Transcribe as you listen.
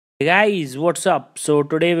Hey guys, what's up? So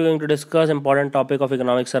today we're going to discuss important topic of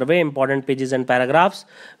economic survey, important pages and paragraphs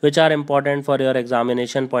which are important for your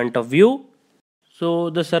examination point of view.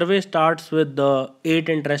 So the survey starts with the 8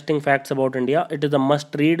 interesting facts about India. It is a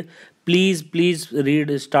must read. Please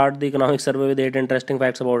read, start the economic survey with 8 interesting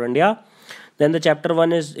facts about India. Then the chapter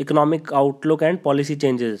 1 is economic outlook and policy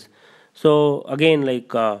changes. So again,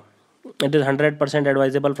 it is 100%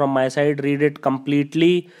 advisable from my side. Read it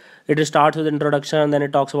completely. It starts with introduction, then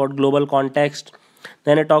it talks about global context,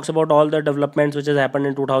 then it talks about all the developments which has happened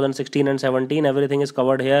in 2016 and 17. Everything is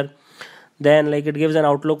covered here. Then it gives an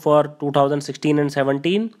outlook for 2016 and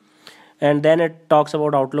 17, and then it talks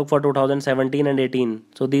about outlook for 2017 and 18.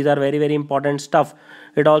 So these are very important stuff.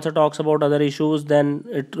 It also talks about other issues. Then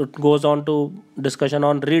it goes on to discussion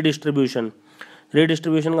on redistribution.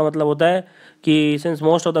 Redistribution का मतलब होता है कि since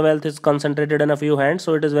most of the wealth is concentrated in a few hands,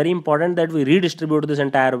 so it is very important that we redistribute this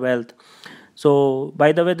entire wealth. So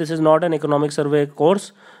by the way, this is not an economic survey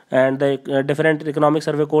course, and the different economic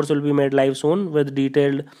survey course will be made live soon with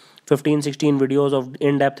detailed 15-16 videos of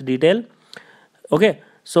in-depth detail. Okay,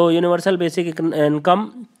 so universal basic income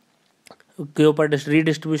के ऊपर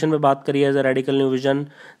redistribution में बात करिए as a radical new vision.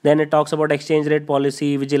 Then it talks about exchange rate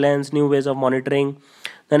policy, vigilance, new ways of monitoring.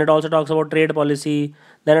 Then it also talks about trade policy.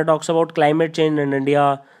 Then it talks about climate change in India.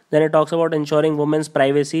 Then it talks about ensuring women's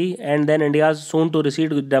privacy, and then India's soon to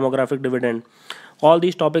recede demographic dividend. All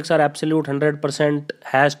these topics are absolute 100%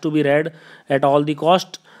 has to be read at all the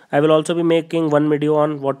cost. I will also be making one video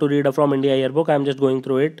on what to read from India yearbook. I am just going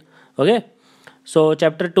through it. Okay. So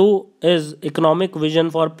chapter 2 is economic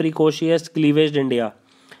vision for precocious cleavaged India.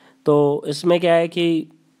 तो इसमें क्या है कि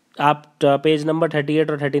आप page number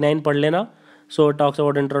 38 और 39 पढ़ लेना. So it talks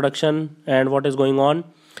about introduction and what is going on.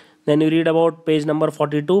 Then you read about page number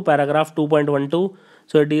 42, paragraph 2.12.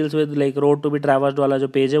 So it deals with road to be traversed वाला जो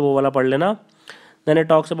पेज है वो वाला पढ़ लेना. Then it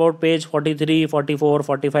talks about page 43, 44,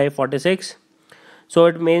 45, 46. So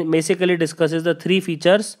it basically discusses the three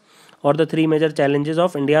features or the three major challenges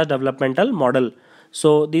of India's developmental model.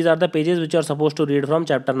 So these are the pages which you are supposed to read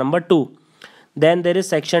from chapter number 2. Then there is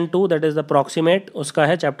section 2, that is the proximate. उसका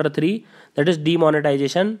है chapter 3, that is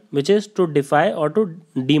demonetization, which is to defy or to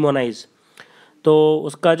demonize. तो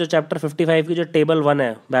उसका जो chapter 55 की जो table 1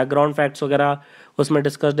 है, background facts वगैरह उसमें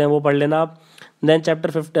discussed है, वो पढ़ लेना आप. Then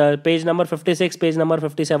chapter 50, page number 56, page number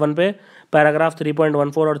 57 पे पैराग्राफ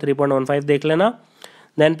 3.14 और 3.15 देख लेना.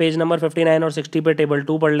 Then पेज नंबर 59 और 60 पे टेबल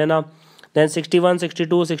 2 पढ़ लेना. Then 61,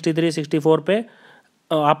 62, 63, 64 पे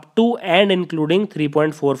up to and including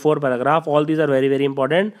 3.44 paragraph. All these are very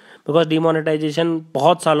important because demonetisation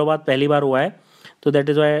बहुत सालों बाद पहली बार हुआ है, तो that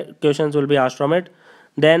is why questions will be asked from it.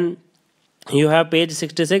 Then you have page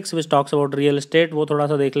 66 which talks about real estate, वो थोड़ा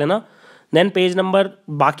सा देख लेना. देन पेज नंबर,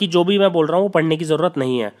 बाकी जो भी मैं बोल रहा हूँ वो पढ़ने की ज़रूरत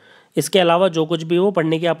नहीं है. इसके अलावा जो कुछ भी हो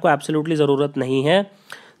पढ़ने की आपको एब्सोल्युटली ज़रूरत नहीं है.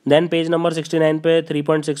 देन पेज नंबर 69 पे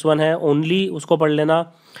 3.61 है ओनली, उसको पढ़ लेना.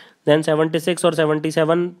 देन 76 और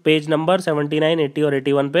 77 पेज नंबर 79, 80 और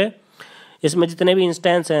 81 पे इसमें जितने भी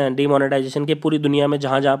इंस्टेंस हैं डीमोनेटाइजेशन के पूरी दुनिया में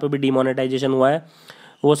जहाँ पे भी डीमोनेटाइजेशन हुआ है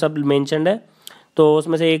वो सब मेंशन्ड है. तो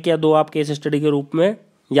उसमें से एक या दो आप केस स्टडी के रूप में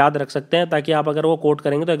याद रख सकते हैं, ताकि आप अगर वो कोट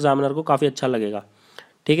करेंगे तो एग्जामिनर को काफ़ी अच्छा लगेगा.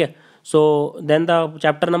 ठीक है. So then the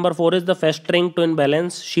chapter number 4 is the festering to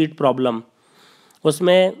imbalance sheet problem.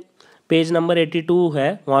 उसमें पेज नंबर 82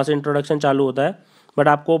 है, वहाँ से इंट्रोडक्शन चालू होता है, बट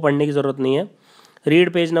आपको पढ़ने की ज़रूरत नहीं है.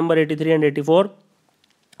 Read page number 83 and 84.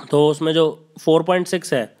 तो उसमें जो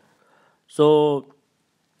 4.6 है, so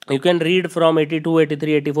you can read from 82,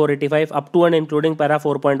 83, 84, 85 up to and including para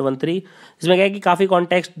 4.13. इसमें क्या है कि काफ़ी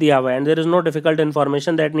कॉन्टेक्स्ट दिया हुआ है and there is know difficult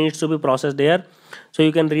information that needs to be processed there, so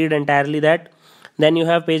you can read entirely that. Then you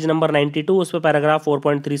have page number 92, उस पर पैराग्राफ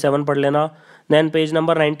 4.37 पढ़ लेना. Then page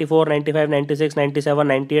number 94, 95, 96, 97,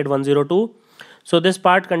 98, 102. So this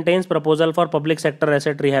part contains proposal for public sector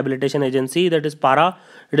asset rehabilitation agency, that is PARA.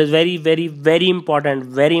 It is very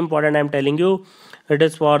important. I am telling you, it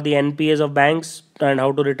is for the NPAs of banks and how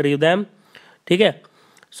to retrieve them. ठीक है.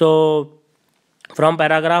 So from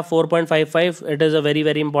paragraph 4.55 it is a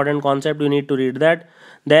very important concept, you need to read that.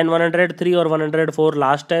 Then 103 और 104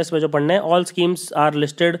 last है, इसमें जो पढ़ना है all schemes are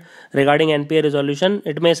listed regarding NPA resolution.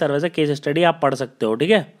 It may serve as a case study, आप पढ़ सकते हो.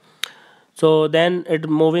 ठीक है. So then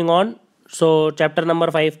it moving on. So chapter number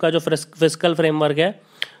 5 का जो फिस्कल फ्रेमवर्क है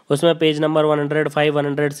उसमें पेज नंबर 105,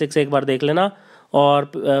 106 एक बार देख लेना.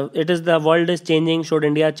 और it is the world is changing, should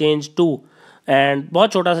India change to, and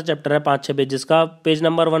बहुत छोटा सा चैप्टर है 5-6 पेजेस का. पेज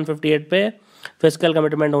नंबर 158 पे फिस्कल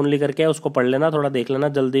कमिटमेंट ओनली करके उसको पढ़ लेना, थोड़ा देख लेना,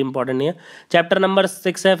 जल्दी इंपॉर्टेंट नहीं है. चैप्टर नंबर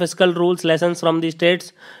 6 है fiscal rules lessons from the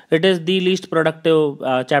states. It is the least productive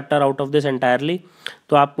chapter out of this entirely.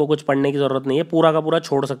 तो आपको कुछ पढ़ने की ज़रूरत नहीं है, पूरा का पूरा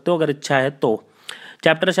छोड़ सकते हो अगर इच्छा है तो.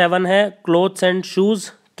 चैप्टर 7 है clothes and shoes,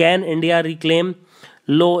 can India reclaim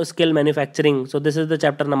low skill manufacturing. So this is the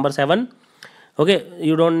chapter number 7. Okay,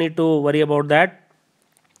 you don't need to worry about that.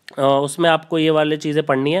 उसमें आपको ये वाली चीज़ें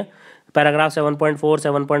पढ़नी है. पैराग्राफ 7.4,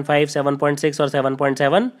 7.5, 7.6 और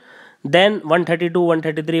 7.7. देन 132,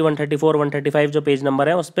 133, 134, 135 जो पेज नंबर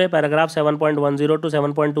है उस पर पैराग्राफ 7.10 टू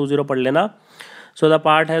 7.20 पढ़ लेना. So the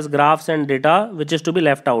part has graphs and data which is to be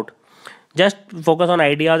left out. Just focus on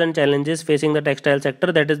ideas and challenges facing the textile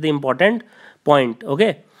sector. That is the important point. Okay.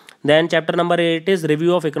 Then chapter number 8 is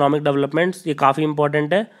review of economic developments. ये काफ़ी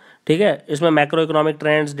important है. ठीक है, इसमें macro economic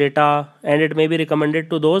trends data and it may be recommended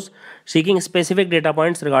to those seeking specific data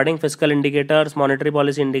points regarding physical indicators, monetary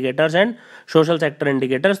policy indicators and social sector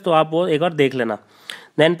indicators. तो आप वो एक बार देख लेना.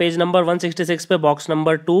 देन पेज नंबर 166 पे box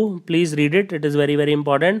number 2, please read it, it is very very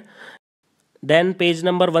important. Then page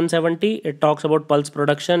number 170, it talks about pulse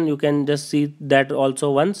production. You can just see that also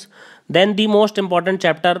once. Then the most important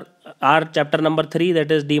chapter are chapter number 3,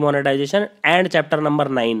 that is demonetization, and chapter number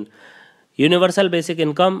 9, universal basic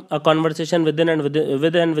income, a conversation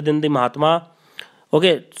within the Mahatma.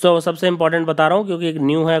 Okay, सो सबसे important बता रहा हूँ क्योंकि एक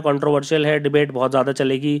new है, controversial है, debate बहुत ज़्यादा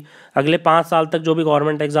चलेगी. अगले 5 साल तक जो भी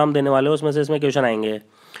गवर्नमेंट एग्जाम देने वाले हो उसमें से इसमें क्वेश्चन आएंगे.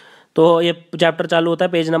 तो ये चैप्टर चालू होता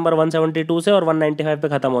है पेज नंबर 172 से और 195 पे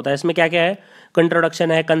ख़त्म होता है. इसमें क्या क्या है?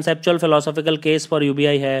 इंट्रोडक्शन है, conceptual philosophical case for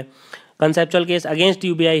UBI है, कंसेप्चुअल केस अगेंस्ट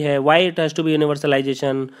यूबीआई है, why it has to be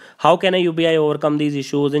universalization, how can a UBI overcome these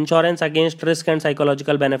issues, insurance against risk and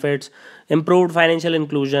psychological benefits, improved financial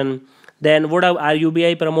inclusion. Then would are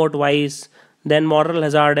UBI promote vice. Then moral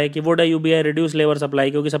hazard है कि would UBI reduce labour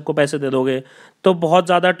supply, क्योंकि सबको पैसे दे दोगे. तो बहुत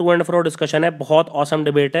ज़्यादा to and fro discussion है, बहुत ऑसम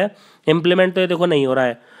डिबेट है. इंप्लीमेंट तो ये देखो नहीं हो रहा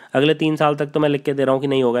है, अगले 3 साल तक तो मैं लिख के दे रहा हूँ कि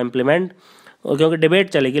नहीं होगा इम्प्लीमेंट, क्योंकि डिबेट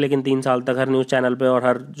चलेगी लेकिन 3 साल तक हर न्यूज़ चैनल पे और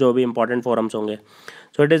हर जो भी इंपॉर्टेंट फोरम्स होंगे.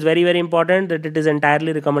 So it is very very important that it is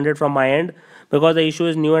entirely recommended from my and because the issue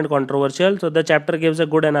is new and controversial. So the chapter gives a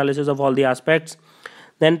good analysis of all the aspects.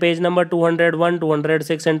 Then page number 201,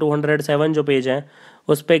 206 and 207 जो page हैं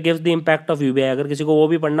उस पर gives the impact of UBI. अगर किसी को वो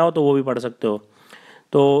भी पढ़ना हो तो वो भी पढ़ सकते हो.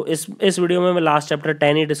 तो इस वीडियो में मैं लास्ट चैप्टर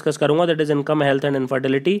 10 ही डिस्कस करूंगा, that is income, health and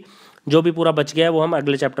infertility. जो भी पूरा बच गया है वो हम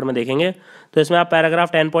अगले चैप्टर में देखेंगे. तो इसमें आप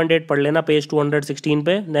पैराग्राफ 10.8 पढ़ लेना पेज 216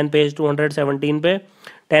 पे, देन पेज 217 पे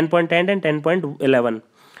 10.10 एंड 10.11.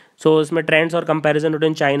 सो इसमें ट्रेंड्स और comparison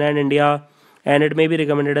between China and India and it may be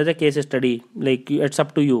recommended as a case study, like it's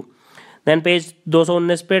up to you. Then page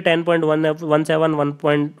 219 पे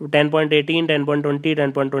 10.17, 10.18, 10.20,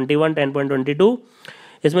 10.21, 10.22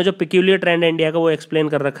 इसमें जो पिक्यूलियर ट्रेंड है इंडिया का वो एक्सप्लेन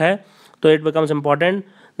कर रखा है, तो it becomes important.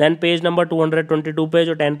 Then page number 222 पे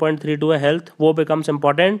जो 10.32 है हेल्थ, वो becomes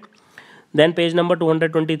important. Then page number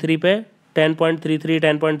 223 पे 10.33,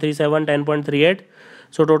 10.37, 10.38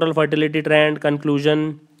 so total fertility trend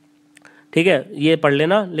conclusion. ठीक है, ये पढ़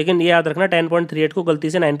लेना, लेकिन ये याद रखना 10.38 को गलती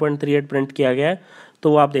से 9.38 प्रिंट किया गया है, तो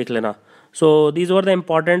वो आप देख लेना. So these were the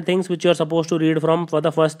important things which you are suppose to read from for the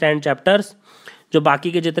first 10 chapters. जो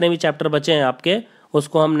बाकी के जितने भी चैप्टर बचे हैं आपके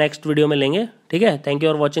उसको हम नेक्स्ट वीडियो में लेंगे. ठीक है, thank you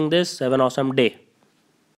for watching this, have an awesome day.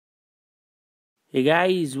 Hey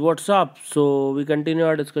guys, what's up? So we continue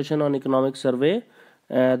our discussion on economic survey,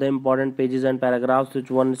 the important pages and paragraphs which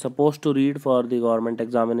one is supposed to read for the government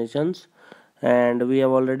examinations, and we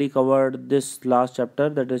have already covered this last chapter,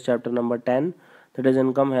 that is chapter number 10, that is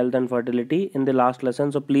income, health and fertility in the last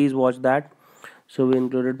lesson, so please watch that. So we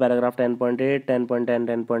included paragraph 10.8, 10.10,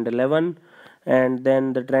 10.11 and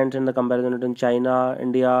then the trends and the comparison between China,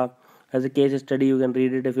 India as a case study. You can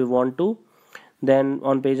read it if you want to. Then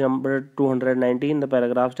on page number 219 the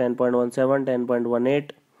paragraphs 10.17,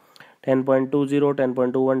 10.18, 10.20,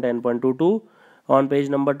 10.21, 10.22. On page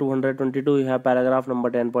number 222 you have paragraph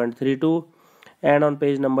number 10.32 and on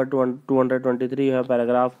page number 223 you have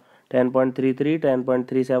paragraph 10.33,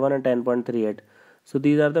 10.37 and 10.38. So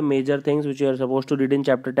these are the major things which you are supposed to read in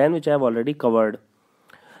chapter 10, which I have already covered.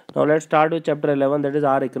 Now let's start with chapter 11, that is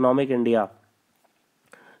our economic India.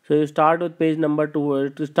 So you start with page number 2.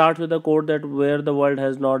 It starts with a quote that where the world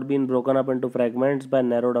has not been broken up into fragments by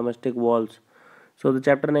narrow domestic walls. So the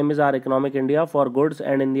chapter name is our economic India, for goods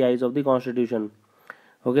and in the eyes of the constitution.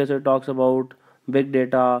 Okay, so it talks about big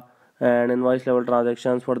data and invoice level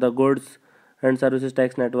transactions for the goods and services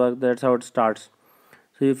tax network. That's how it starts.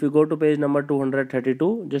 So if you go to page number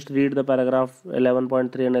 232, just read the paragraph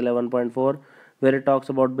 11.3 and 11.4 where it talks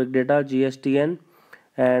about big data, GSTN,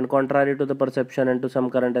 and contrary to the perception and to some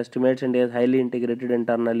current estimates, India is highly integrated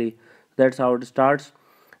internally. That's how it starts.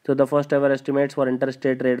 So the first ever estimates for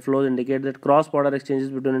interstate trade flows indicate that cross-border exchanges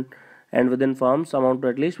between and within firms amount to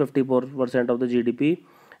at least 54% of the GDP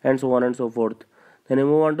and so on and so forth. Then you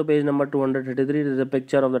move on to page number 233. There is a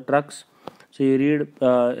picture of the trucks So you read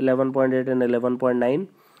 11.8 and 11.9.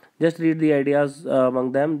 Just read the ideas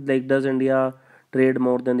among them, like does India trade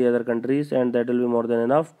more than the other countries, and that will be more than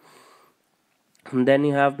enough. And then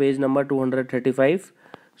you have page number 235.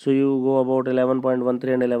 So you go about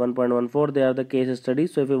 11.13 and 11.14. They are the case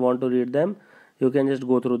studies. So if you want to read them, you can just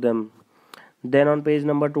go through them. Then on page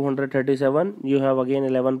number 237, you have again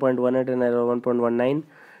 11.18 and 11.19.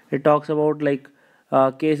 It talks about like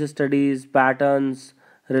case studies, patterns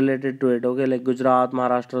related to it. Okay, like Gujarat,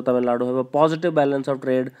 Maharashtra, Tamil Nadu have a positive balance of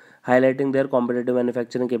trade, highlighting their competitive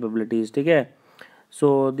manufacturing capabilities. Okay,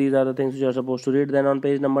 so these are the things which you are supposed to read. Then on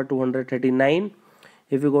page number 239,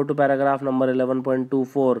 if you go to paragraph number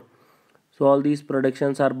 11.24, so all these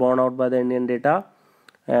predictions are borne out by the Indian data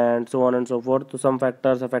and so on and so forth. So some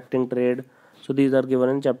factors affecting trade. So these are given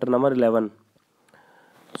in chapter number 11.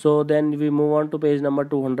 So then we move on to page number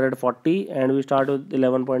 240 and we start with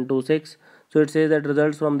 11.26. So it says that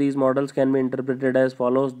results from these models can be interpreted as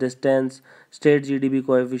follows: distance, state GDP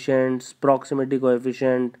coefficients, proximity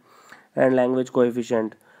coefficient, and language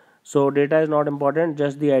coefficient. So data is not important,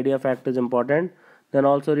 just the idea fact is important. Then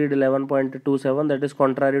also read 11.27, that is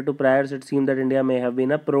contrary to priors, it seems that India may have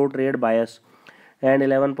been a pro-trade bias. And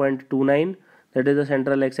 11.29, that is the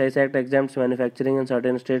Central Excise Act exempts manufacturing in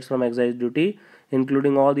certain states from excise duty,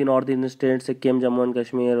 including all the northeastern states, Sikkim, Jammu and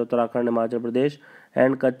Kashmir, Uttarakhand, Himachal Pradesh,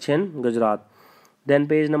 and Kutch and Gujarat. Then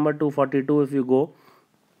page number 242, if you go,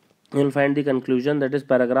 you will find the conclusion, that is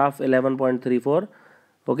paragraph 11.34.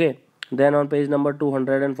 Okay. Then on page number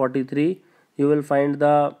 243, you will find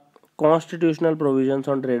the constitutional provisions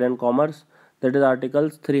on trade and commerce, that is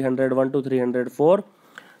articles 301 to 304.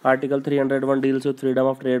 Article 301 deals with freedom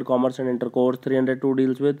of trade, commerce and intercourse. 302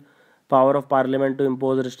 deals with power of parliament to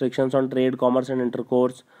impose restrictions on trade, commerce and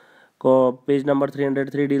intercourse. Page number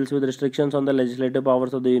 303 deals with restrictions on the legislative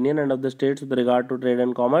powers of the union and of the states with regard to trade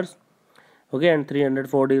and commerce. Okay, and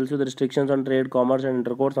 304 deals with restrictions on trade, commerce and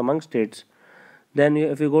intercourse among states. Then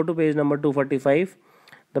if you go to page number 245,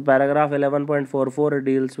 the paragraph 11.44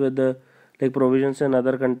 deals with the like provisions in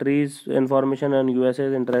other countries, information on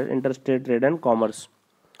USA's interstate trade and commerce.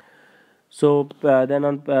 So then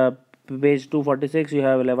on page 246 you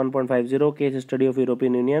have 11.50 case study of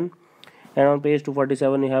European Union, and on page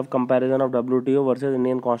 247 you have comparison of WTO versus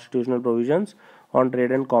Indian constitutional provisions on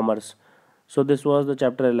trade and commerce. So this was the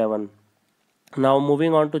chapter 11. Now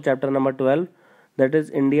moving on to chapter number 12, that is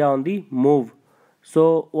India on the move.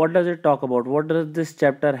 So what does it talk about? What does this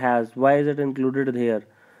chapter has? Why is it included here?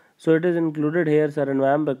 So it is included here, sir and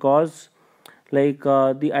ma'am, because like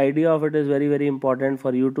the idea of it is very very important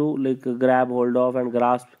for you to like grab hold of and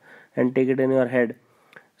grasp and take it in your head.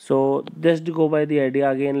 So just to go by the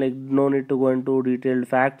idea again, like no need to go into detailed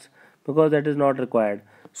facts because that is not required.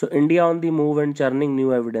 So India on the move and churning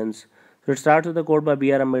new evidence. So it starts with a quote by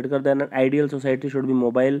B.R. Ambedkar that an ideal society should be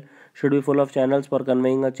mobile, should be full of channels for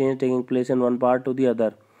conveying a change taking place in one part to the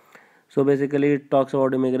other. So basically it talks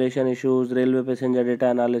about immigration issues, railway passenger data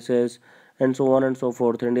analysis, and so on and so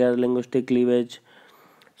forth. India's linguistic cleavage.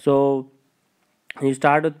 So you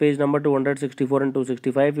start with page number 264 and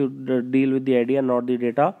 265. You deal with the idea, not the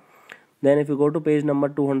data. Then if you go to page number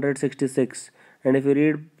 266 and if you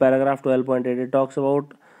read paragraph 12.8, it talks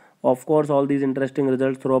about, of course, all these interesting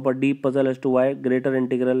results throw up a deep puzzle as to why greater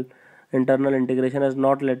internal integration has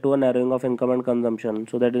not led to a narrowing of income and consumption.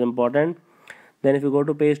 So that is important. Then if you go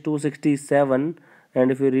to page 267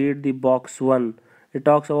 and if you read the box 1, it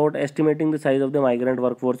talks about estimating the size of the migrant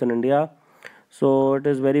workforce in India. So it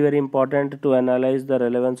is very very important to analyze the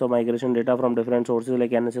relevance of migration data from different sources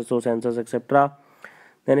like NSSO, census, etc.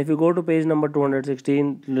 Then if you go to page number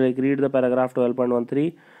 216, like read the paragraph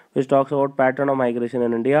 12.13, which talks about pattern of migration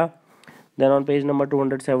in India. Then on page number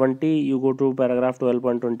 270, you go to paragraph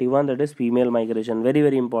 12.21, that is female migration, very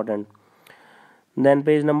very important. Then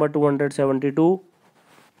page number 272,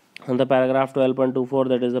 on the paragraph 12.24,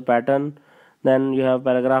 that is the pattern. Then you have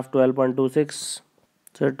paragraph 12.26,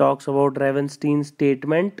 so it talks about Ravenstein's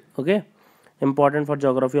statement, okay, important for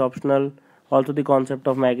geography optional. Also the concept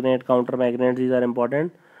of magnet, counter magnet, these are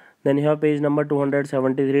important. Then you have page number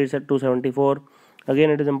 273 to 274. Again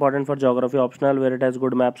it is important for geography optional where it has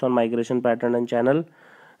good maps on migration pattern and channel.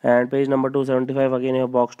 And page number 275, again you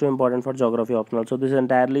have box 2, important for geography optional. So this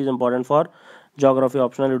entirely is important for geography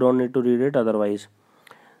optional, you don't need to read it otherwise.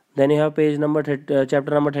 Then you have page number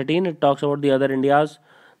chapter number 13, it talks about the other Indias,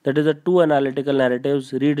 that is the two analytical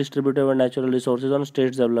narratives, redistributive and natural resources on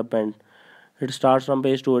states development. It starts from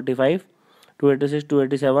page 285, 286,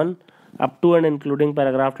 287 up to and including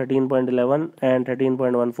paragraph 13.11 and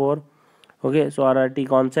 13.14. Okay, so RRT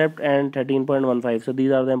concept and 13.15. So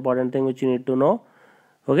these are the important things which you need to know.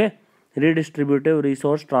 Okay, redistributive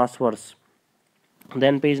resource transfers.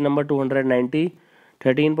 Then page number 290,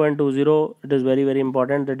 13.20, it is very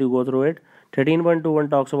important that you go through it. 13.21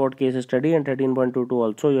 talks about case study, and 13.22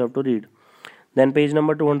 also you have to read. Then page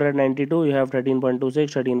number 292, you have 13.26,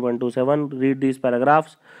 13.27, read these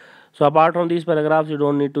paragraphs. So apart from these paragraphs, you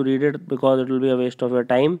don't need to read it because it will be a waste of your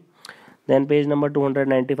time. Then page number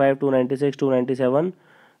 295, 296, 297,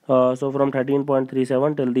 so from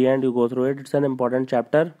 13.37 till the end you go through it. It's an important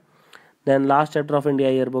chapter. Then last chapter of India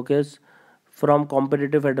yearbook is from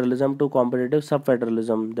competitive federalism to competitive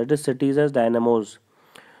sub-federalism, that is cities as dynamos.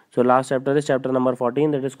 So last chapter is chapter number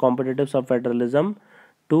 14, that is competitive sub-federalism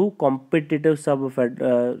to competitive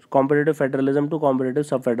federalism to competitive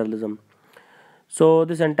sub-federalism. So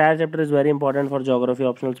this entire chapter is very important for geography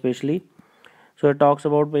optional especially. So it talks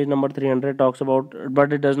about page number 300 talks about,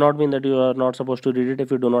 but it does not mean that you are not supposed to read it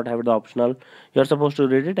if you do not have the optional. You are supposed to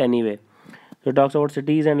read it anyway. So it talks about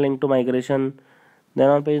cities and link to migration. Then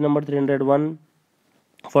on page number 301,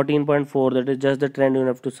 14.4, that is just the trend you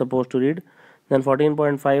have to supposed to read. Then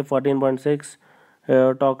 14.5,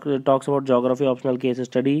 14.6 talks about geography optional case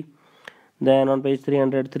study. Then on page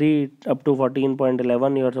 303 up to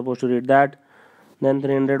 14.11 you are supposed to read that. Then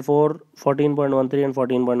 304, 14.13 and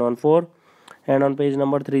 14.14. And on page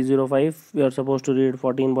number 305 you are supposed to read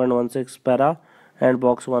 14.16 para and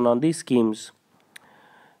box 1 on the schemes.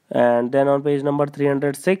 And then on page number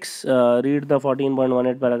 306 read the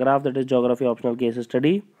 14.18 paragraph, that is geography optional case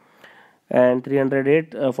study. And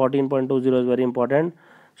 308 14.20 is very important.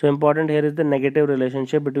 So important here is the negative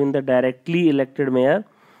relationship between the directly elected mayor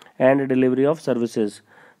and delivery of services.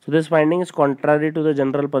 So this finding is contrary to the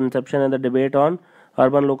general conception and the debate on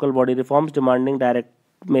urban local body reforms demanding direct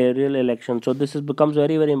mayoral election. So this becomes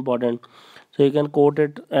very important. So you can quote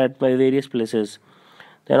it at various places.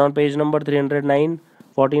 Then on page number 309,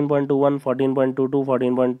 14.21, 14.22,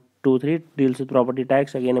 14.23 deals with property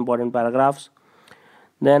tax, again important paragraphs.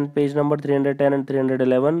 Then page number 310 and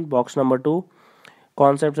 311, box number 2,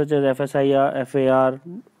 concepts such as FSIR, FAR,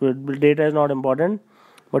 data is not important,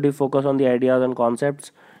 but you focus on the ideas and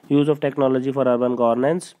concepts, use of technology for urban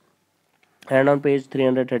governance. And on page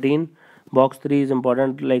 313, box 3 is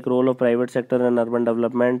important, like role of private sector in urban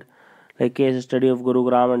development, like case study of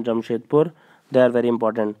Gurugram and Jamshedpur, they are very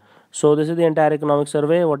important. So this is the entire economic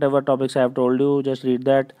survey. Whatever topics I have told you, just read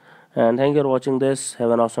that. And thank you for watching this.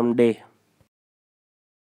 Have an awesome day.